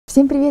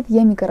Всем привет,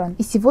 я Микарон,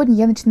 и сегодня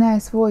я начинаю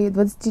свой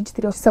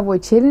 24-часовой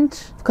челлендж,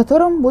 в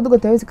котором буду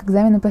готовиться к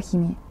экзамену по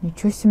химии.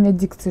 Ничего себе, у меня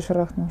дикция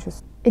шарахнула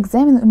сейчас.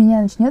 Экзамен у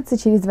меня начнется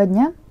через 2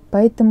 дня,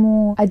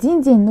 поэтому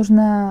один день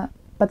нужно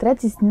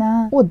потратить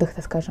на отдых,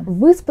 так скажем.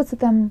 Выспаться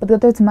там,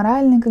 подготовиться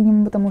морально к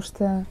нему, потому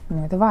что,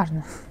 это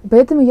важно.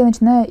 Поэтому я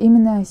начинаю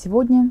именно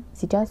сегодня,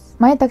 сейчас.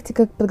 Моя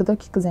тактика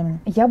подготовки к экзамену.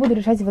 Я буду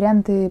решать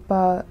варианты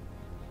по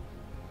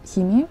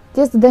химии.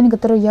 Те задания,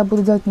 которые я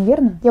буду делать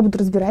неверно, я буду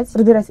разбирать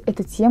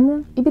эту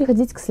тему и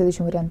переходить к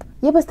следующим вариантам.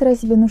 Я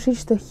постараюсь себе внушить,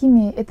 что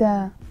химия —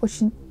 это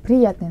очень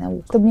приятная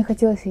наука, чтобы мне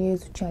хотелось ее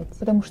изучать,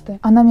 потому что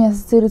она меня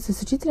ассоциируется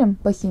с учителем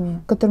по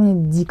химии, который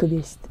меня дико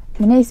бесит.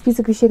 У меня есть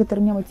список вещей,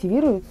 которые меня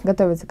мотивируют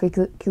готовиться к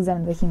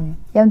экзамену по химии.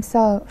 Я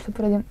написала, что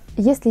вроде,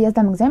 если я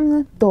сдам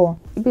экзамены, то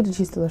и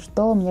перечислила,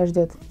 что меня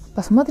ждет.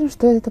 Посмотрим,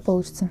 что это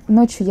получится.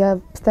 Ночью я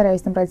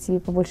постараюсь набрать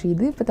себе побольше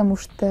еды, потому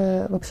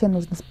что вообще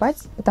нужно спать,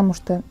 потому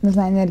что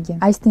нужна энергия.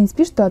 А если ты не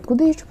спишь, то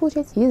откуда ее еще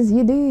получать? Из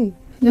еды.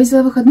 Я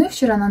взяла выходной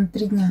вчера на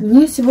 3 дня.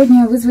 Меня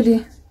сегодня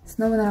вызвали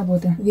снова на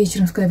работу.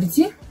 Вечером сказали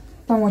прийти,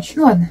 помочь.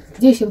 Ну ладно,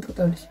 надеюсь, я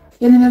готовлюсь.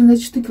 Я, наверное,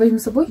 эти штуки возьму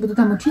с собой, буду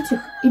там учить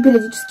их и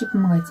периодически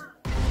помогать.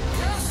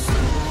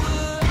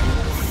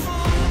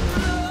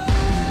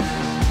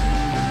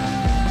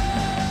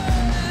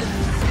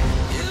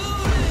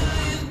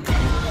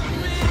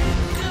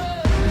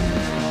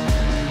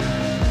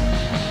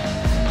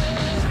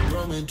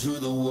 To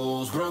the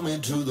walls, throw me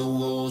to the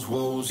walls,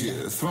 walls,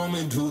 yeah. Throw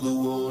me to the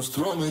walls,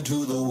 throw me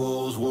to the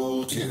walls,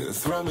 walls, yeah.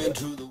 Throw me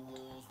to the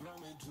walls, throw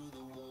me to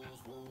the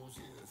walls, walls,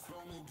 yeah. Throw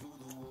me to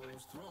the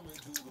walls, throw me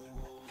to the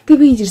walls. Ты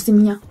выйдешь за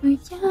меня. Но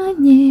я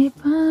не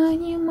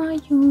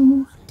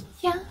понимаю,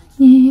 я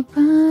не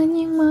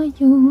понимаю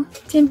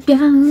тебя,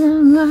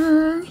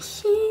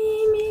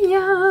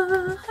 химия.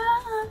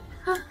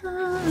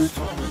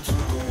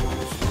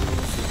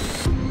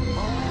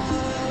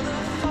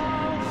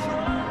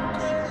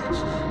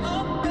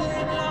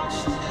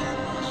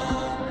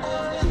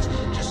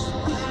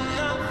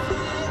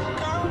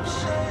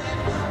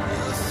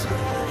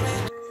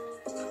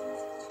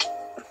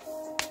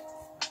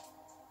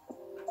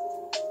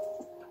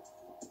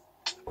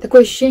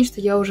 Такое ощущение,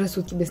 что я уже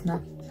сутки без сна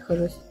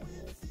нахожусь.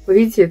 Вы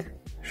видите это?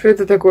 Что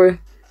это такое?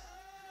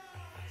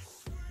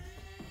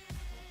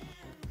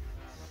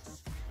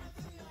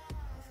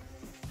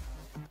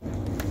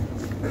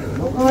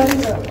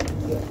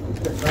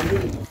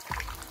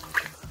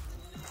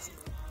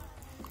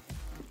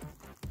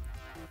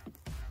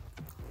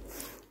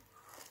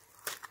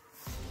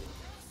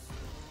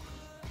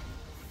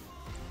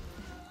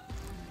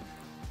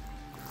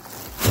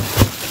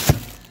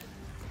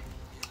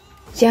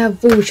 Я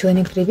выучила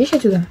некоторые вещи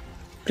отсюда.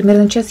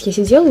 Примерно час я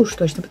сидела уж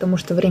точно, потому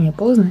что время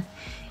поздно.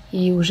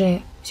 И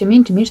уже все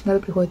меньше и меньше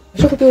народ приходит.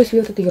 Что купила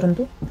себе вот эту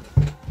ерунду?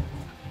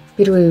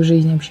 Впервые в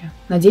жизни вообще.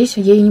 Надеюсь,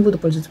 я ей не буду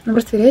пользоваться. Но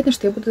просто вероятно,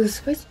 что я буду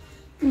засыпать.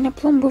 У меня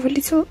пломба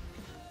вылетела.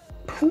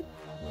 Фу.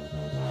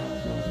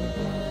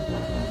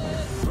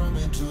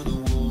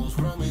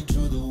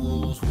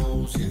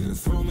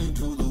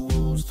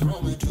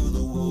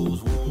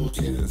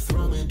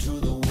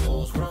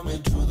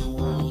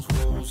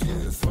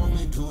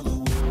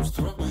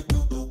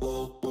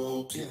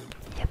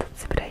 Я тут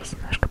собираюсь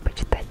немножко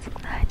почитать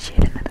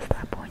начале на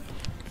расслабоне.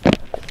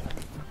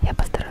 Я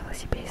построила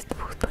себе из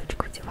 2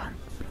 стульчиков диван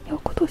и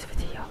укуталась в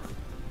одеяло.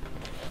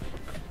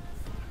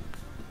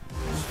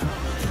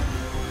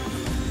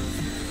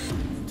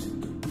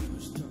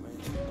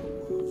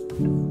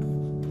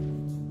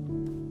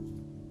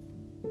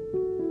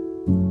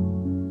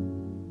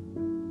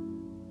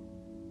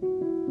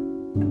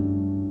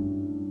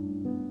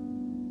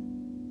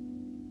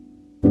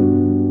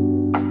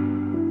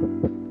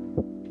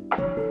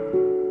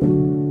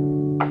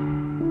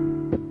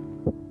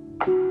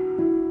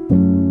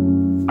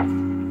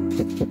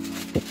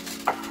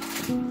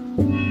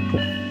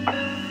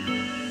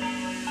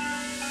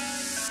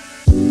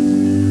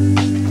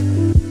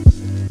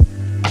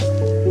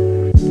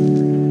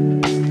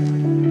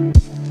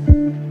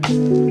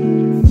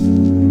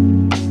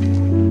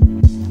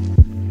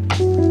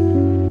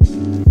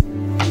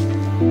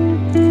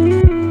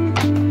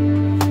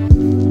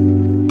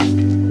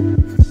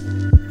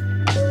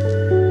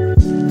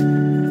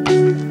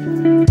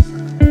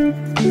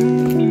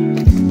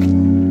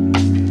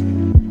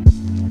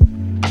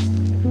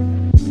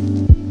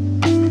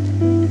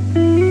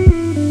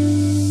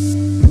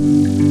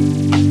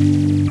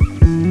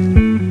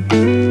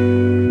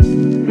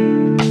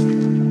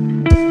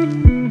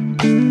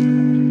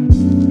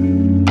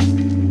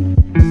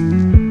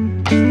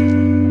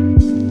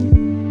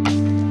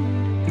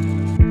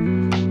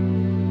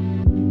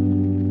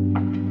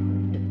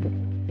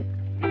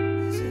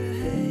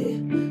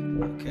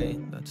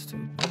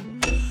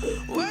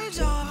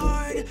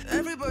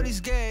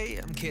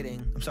 I'm kidding.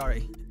 I'm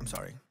sorry.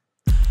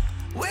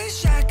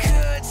 Wish I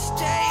could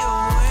stay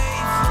away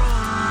from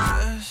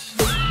this.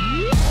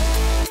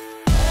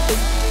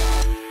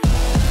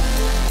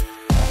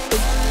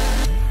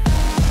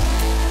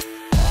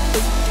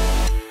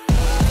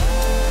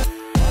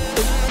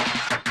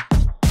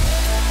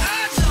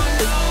 I don't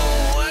know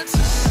what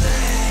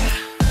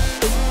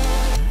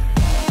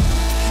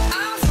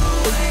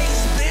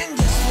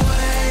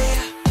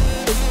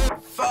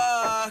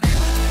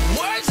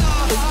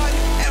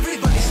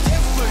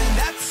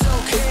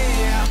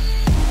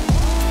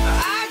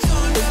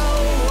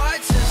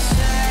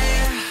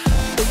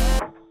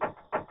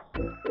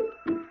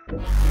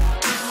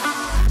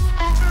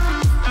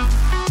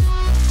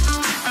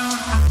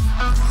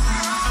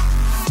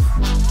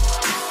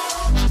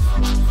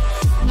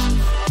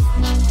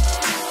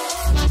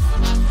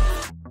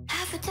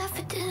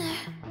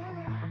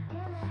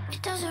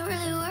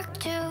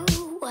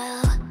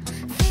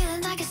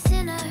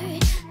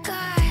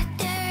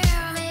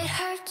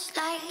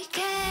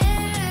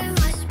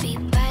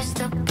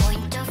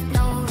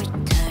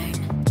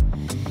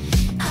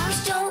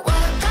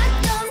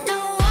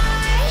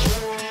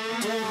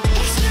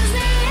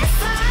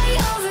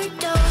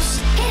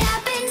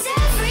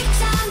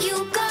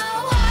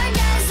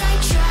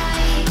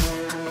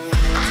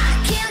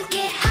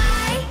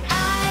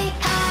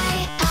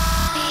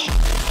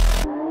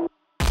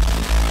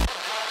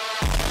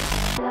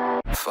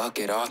fuck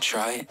it, I'll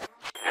try it.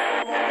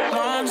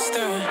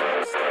 Monster,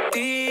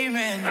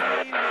 demon,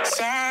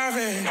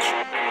 savage,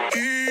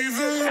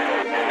 evil,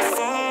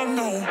 fun,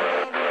 no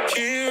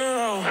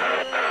hero.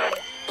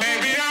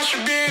 Maybe I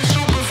should be a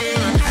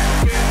supervillain.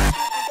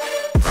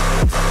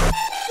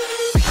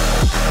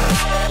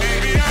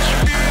 Maybe I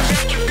should be a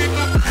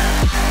supervillain.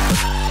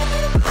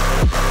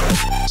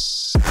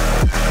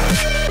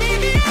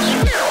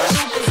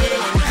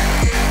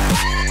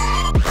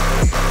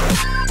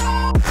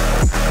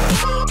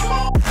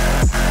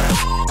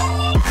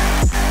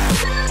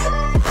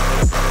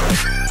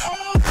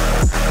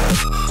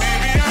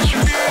 Maybe I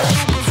should be a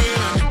supervillain.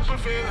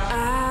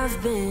 I've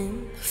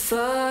been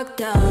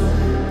fucked up.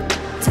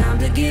 Time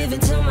to give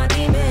it to my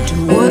demons.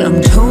 Do what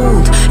I'm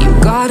told. You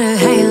got a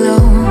halo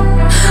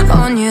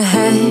on your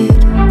head,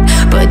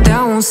 but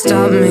that won't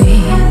stop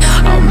me.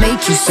 I'll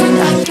make you sing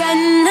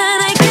again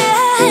and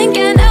again.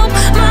 Can't help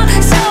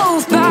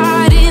myself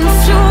but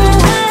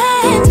influence.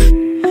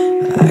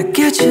 I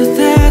get you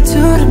there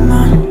to the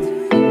moon.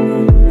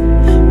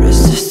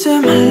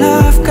 Resisting my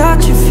love, got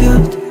you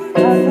fueled.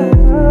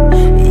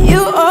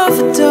 You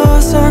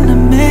overdose on the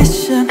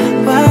mission.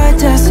 Why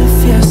does it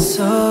feel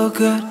so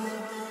good?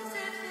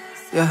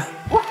 Yeah,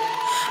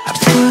 I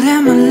put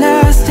in my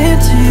last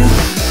into you.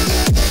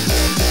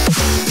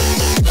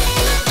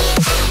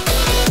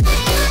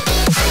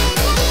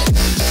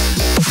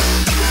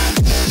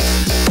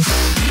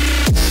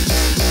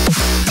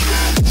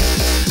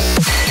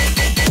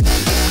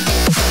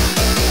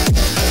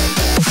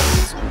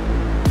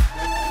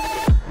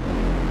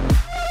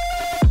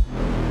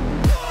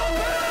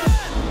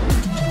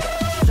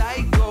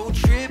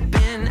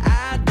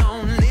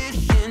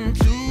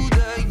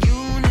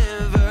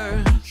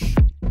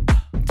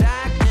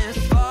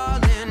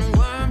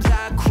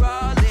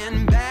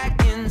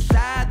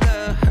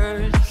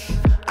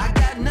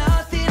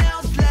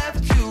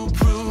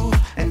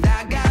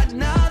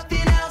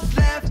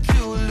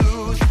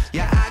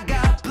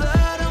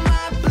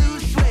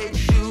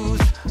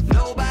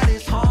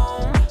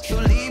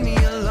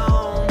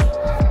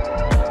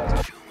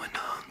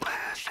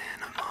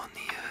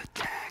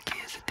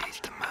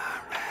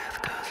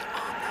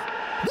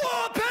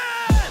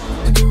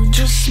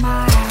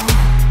 Smile.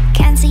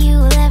 Can't see you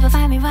will ever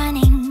find me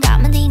running.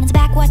 Got my demons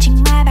back, watching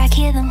my back,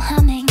 hear them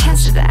humming.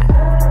 Cancel that.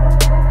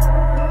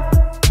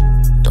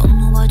 Don't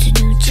know what to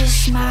do,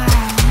 just smile.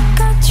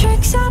 Got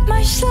tricks up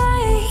my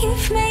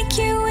sleeve, make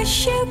you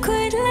wish you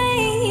could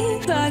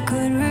leave. I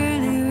could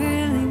really,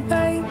 really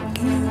make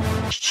you.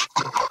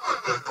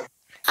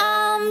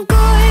 I'm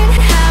good,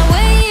 how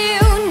are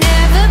you?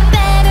 Never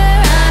better,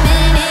 I'm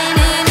in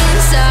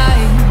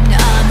inside.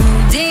 I'm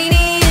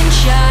Houdini in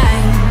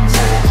shines.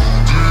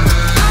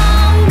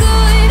 I'm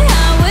good,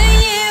 how are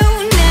you?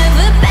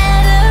 Never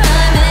better,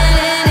 I'm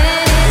in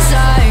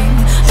inside.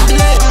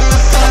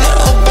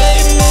 Obey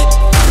me.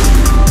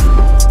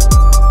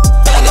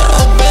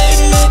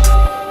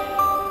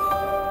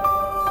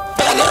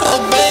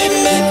 Obey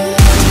me.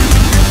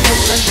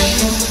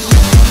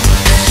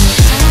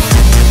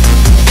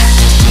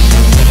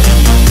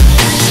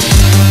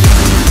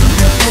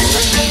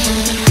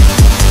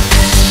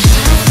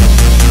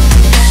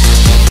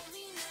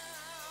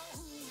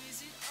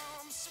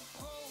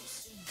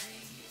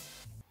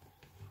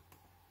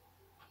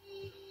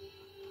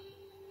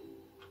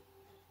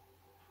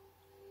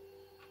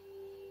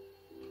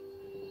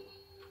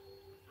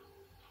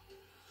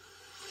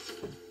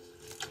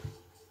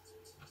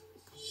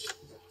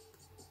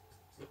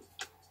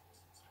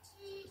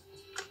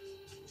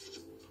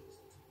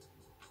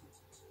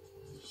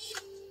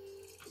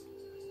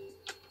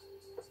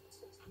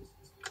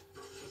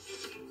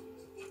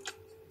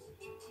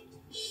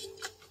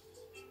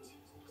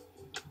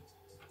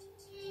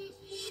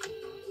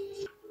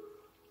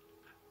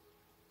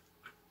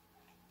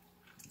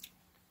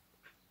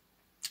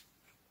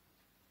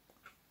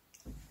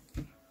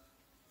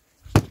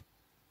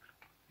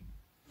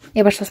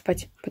 Я пошла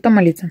спать, потом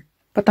молиться.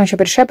 Потом еще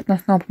порешаю, потом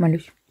снова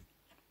помолюсь.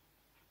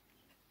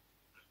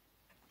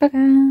 Пока.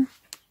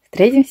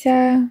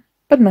 Встретимся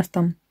под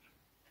мостом.